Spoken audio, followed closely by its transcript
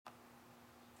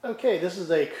Okay, this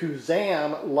is a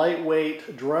Koozam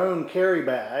lightweight drone carry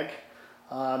bag.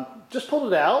 Just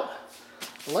pulled it out.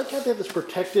 I like how they have this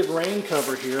protective rain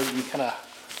cover here that you kind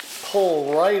of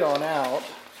pull right on out.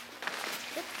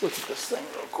 Let's look at this thing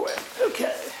real quick.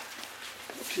 Okay,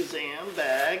 Koozam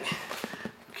bag.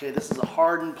 Okay, this is a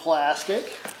hardened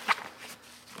plastic.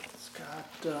 It's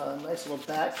got a nice little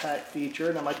backpack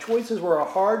feature. Now my choices were a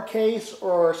hard case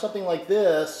or something like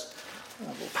this. A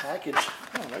little package,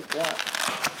 oh, like that.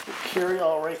 Carry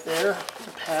all right there,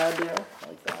 a pad there,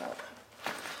 like that.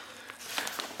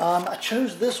 I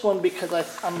chose this one because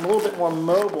I'm a little bit more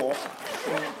mobile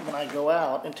when I go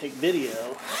out and take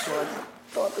video, so I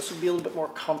thought this would be a little bit more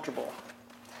comfortable.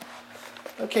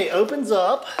 Okay, opens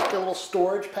up, got a little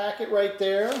storage packet right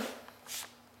there.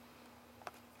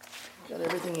 Got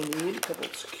everything you need, a couple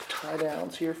of tie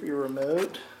downs here for your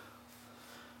remote,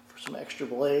 for some extra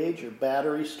blades, your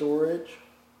battery storage.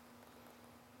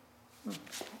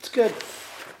 It's good.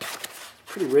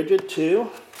 Pretty rigid too.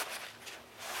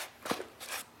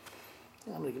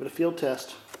 I'm going to give it a field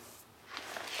test.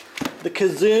 The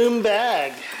Koozam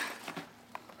bag.